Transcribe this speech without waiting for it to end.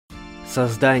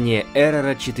Создание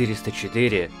Эррора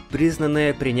 404,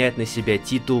 признанное принять на себя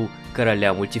титул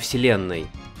Короля Мультивселенной.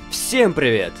 Всем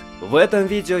привет! В этом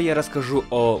видео я расскажу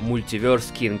о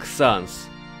Multiverse King Sans.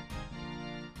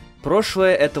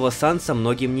 Прошлое этого Санса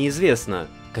многим неизвестно,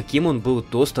 каким он был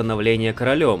до становления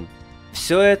королем.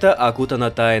 Все это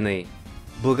окутано тайной.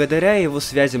 Благодаря его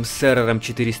связям с Эррором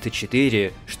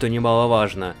 404, что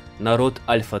немаловажно, народ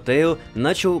Альфа-Тейл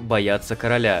начал бояться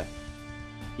короля.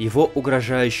 Его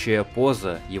угрожающая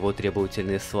поза, его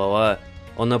требовательные слова,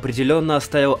 он определенно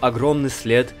оставил огромный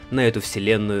след на эту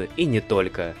вселенную и не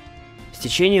только. С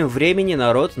течением времени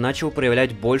народ начал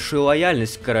проявлять большую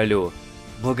лояльность к королю.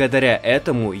 Благодаря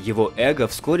этому его эго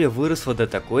вскоре выросло до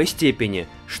такой степени,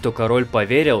 что король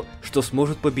поверил, что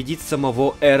сможет победить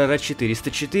самого Эррора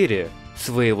 404,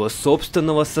 своего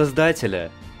собственного создателя.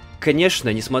 Конечно,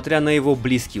 несмотря на его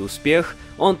близкий успех,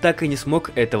 он так и не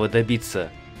смог этого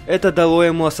добиться. Это дало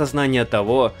ему осознание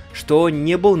того, что он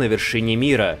не был на вершине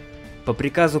мира. По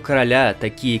приказу короля,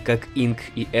 такие как Инк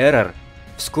и Эррор,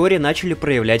 вскоре начали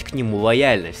проявлять к нему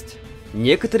лояльность.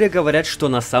 Некоторые говорят, что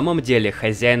на самом деле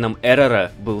хозяином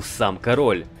Эррора был сам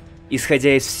король.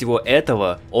 Исходя из всего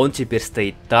этого, он теперь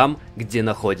стоит там, где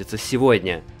находится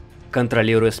сегодня,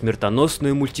 контролируя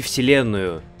смертоносную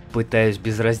мультивселенную, пытаясь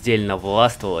безраздельно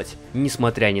властвовать,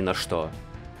 несмотря ни на что.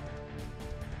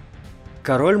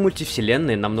 Король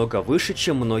мультивселенной намного выше,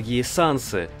 чем многие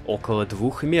сансы, около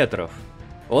 2 метров.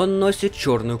 Он носит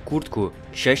черную куртку,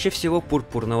 чаще всего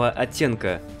пурпурного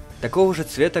оттенка, такого же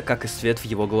цвета, как и свет в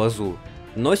его глазу.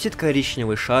 Носит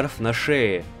коричневый шарф на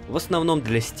шее, в основном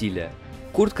для стиля.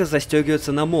 Куртка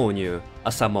застегивается на молнию, а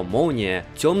сама молния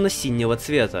темно-синего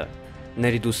цвета.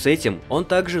 Наряду с этим он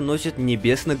также носит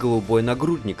небесно-голубой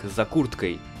нагрудник за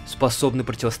курткой, способный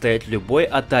противостоять любой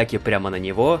атаке прямо на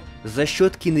него за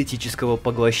счет кинетического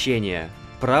поглощения.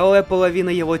 Правая половина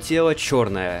его тела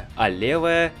черная, а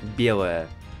левая белая.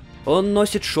 Он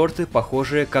носит шорты,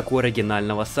 похожие как у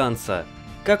оригинального Санса,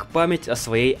 как память о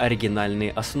своей оригинальной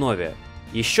основе.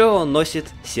 Еще он носит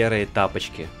серые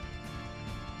тапочки.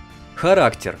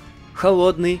 Характер.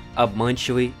 Холодный,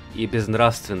 обманчивый и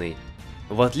безнравственный.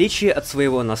 В отличие от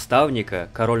своего наставника,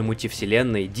 король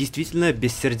мультивселенной действительно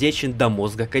бессердечен до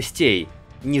мозга костей,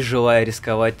 не желая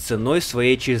рисковать ценой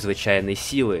своей чрезвычайной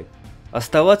силы.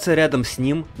 Оставаться рядом с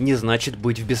ним не значит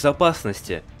быть в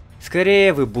безопасности,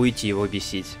 скорее вы будете его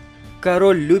бесить.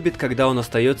 Король любит, когда он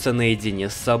остается наедине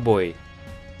с собой.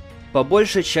 По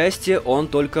большей части он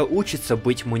только учится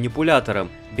быть манипулятором,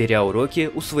 беря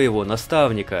уроки у своего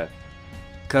наставника.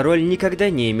 Король никогда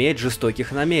не имеет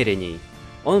жестоких намерений.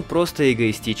 Он просто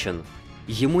эгоистичен.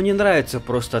 Ему не нравится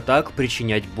просто так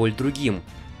причинять боль другим,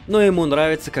 но ему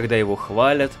нравится, когда его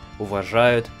хвалят,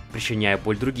 уважают, причиняя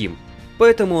боль другим.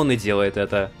 Поэтому он и делает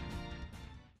это.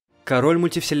 Король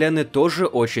мультивселенной тоже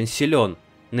очень силен.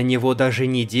 На него даже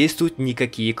не действуют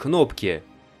никакие кнопки.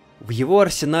 В его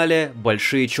арсенале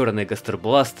большие черные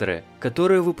гастербластеры,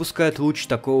 которые выпускают луч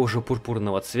такого же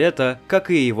пурпурного цвета, как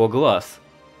и его глаз.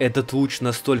 Этот луч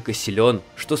настолько силен,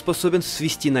 что способен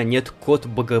свести на нет код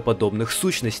богоподобных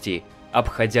сущностей,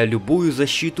 обходя любую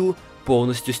защиту,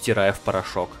 полностью стирая в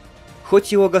порошок.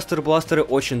 Хоть его гастербластеры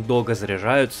очень долго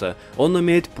заряжаются, он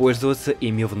умеет пользоваться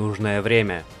ими в нужное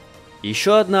время.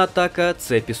 Еще одна атака —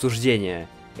 цепи суждения.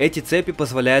 Эти цепи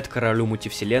позволяют королю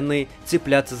мультивселенной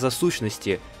цепляться за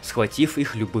сущности, схватив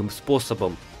их любым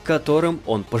способом, которым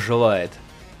он пожелает.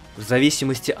 В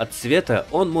зависимости от цвета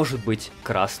он может быть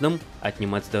красным –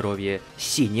 отнимать здоровье,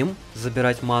 синим –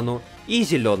 забирать ману и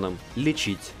зеленым –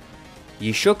 лечить.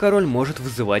 Еще король может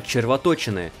вызывать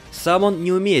червоточины. Сам он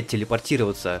не умеет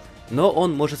телепортироваться, но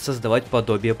он может создавать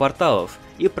подобие порталов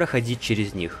и проходить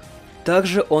через них.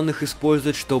 Также он их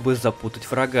использует, чтобы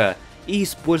запутать врага и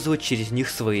использовать через них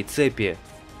свои цепи.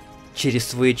 Через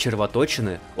свои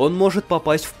червоточины он может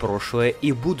попасть в прошлое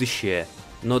и будущее.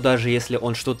 Но даже если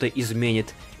он что-то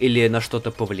изменит или на что-то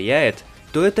повлияет,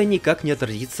 то это никак не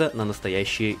отразится на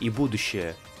настоящее и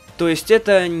будущее. То есть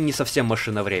это не совсем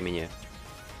машина времени.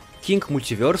 King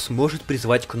Multiverse может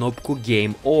призвать кнопку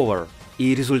Game Over,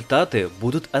 и результаты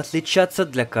будут отличаться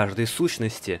для каждой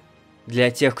сущности.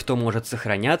 Для тех, кто может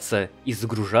сохраняться и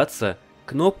загружаться,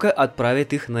 кнопка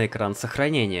отправит их на экран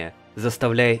сохранения,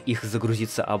 заставляя их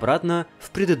загрузиться обратно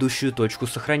в предыдущую точку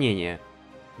сохранения.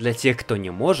 Для тех, кто не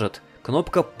может,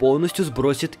 кнопка полностью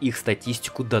сбросит их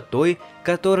статистику до той,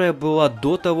 которая была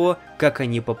до того, как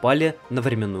они попали на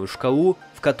временную шкалу,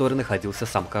 в которой находился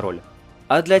сам король.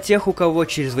 А для тех, у кого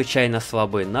чрезвычайно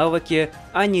слабые навыки,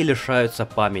 они лишаются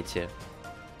памяти.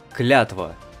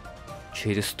 Клятва.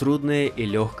 Через трудное и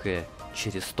легкое,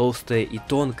 через толстое и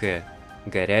тонкое,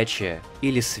 горячее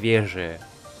или свежее,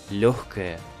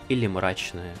 легкое или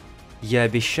мрачное. Я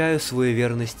обещаю свою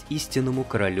верность истинному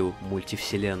королю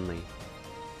мультивселенной.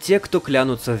 Те, кто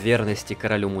клянутся в верности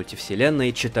королю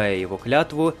мультивселенной, читая его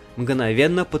клятву,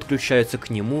 мгновенно подключаются к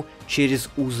нему через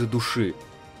узы души.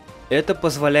 Это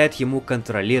позволяет ему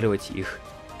контролировать их,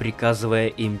 приказывая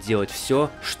им делать все,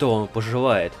 что он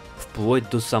пожелает, вплоть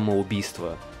до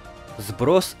самоубийства.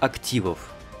 Сброс активов.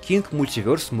 King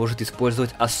Multiverse может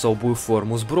использовать особую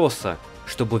форму сброса,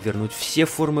 чтобы вернуть все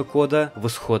формы кода в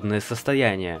исходное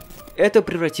состояние. Это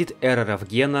превратит Эррора в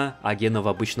Гена, а Гена в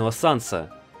обычного Санса.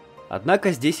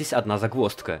 Однако здесь есть одна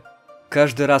загвоздка.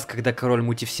 Каждый раз, когда король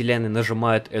мультивселенной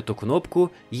нажимает эту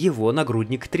кнопку, его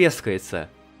нагрудник трескается.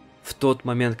 В тот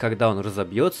момент, когда он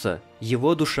разобьется,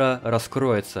 его душа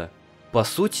раскроется. По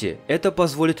сути, это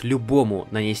позволит любому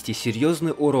нанести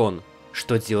серьезный урон,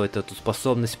 что делает эту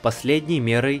способность последней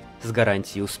мерой с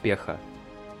гарантией успеха.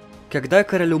 Когда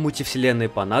королю мультивселенной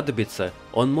понадобится,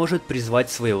 он может призвать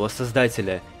своего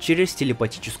создателя через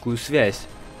телепатическую связь,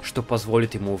 что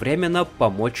позволит ему временно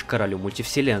помочь королю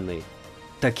мультивселенной.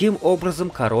 Таким образом,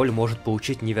 король может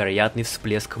получить невероятный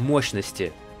всплеск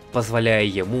мощности, позволяя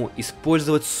ему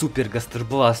использовать супер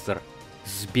гастербластер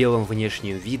с белым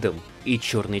внешним видом и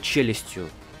черной челюстью,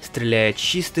 стреляя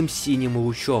чистым синим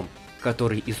лучом,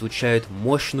 который излучает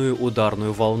мощную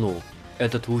ударную волну.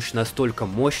 Этот луч настолько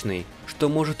мощный, что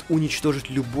может уничтожить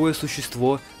любое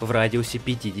существо в радиусе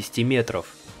 50 метров,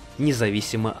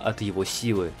 независимо от его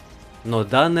силы. Но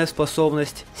данная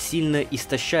способность сильно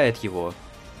истощает его.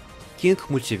 King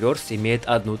Multiverse имеет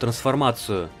одну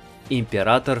трансформацию –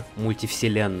 Император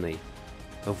мультивселенной.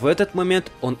 В этот момент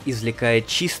он извлекает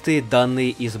чистые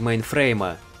данные из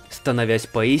мейнфрейма, становясь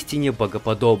поистине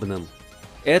богоподобным.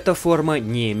 Эта форма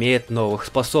не имеет новых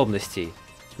способностей,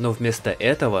 но вместо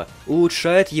этого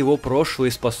улучшает его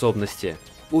прошлые способности,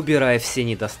 убирая все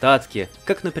недостатки,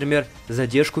 как, например,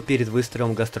 задержку перед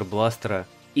выстрелом гастербластера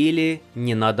или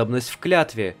ненадобность в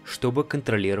клятве, чтобы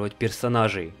контролировать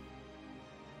персонажей.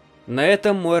 На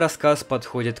этом мой рассказ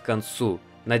подходит к концу.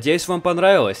 Надеюсь, вам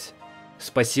понравилось.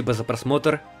 Спасибо за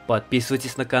просмотр,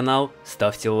 подписывайтесь на канал,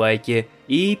 ставьте лайки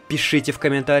и пишите в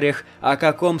комментариях, о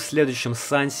каком следующем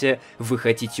Сансе вы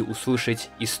хотите услышать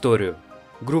историю.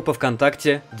 Группа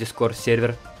ВКонтакте, Discord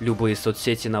сервер, любые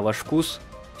соцсети на ваш вкус.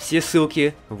 Все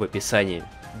ссылки в описании.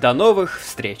 До новых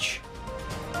встреч!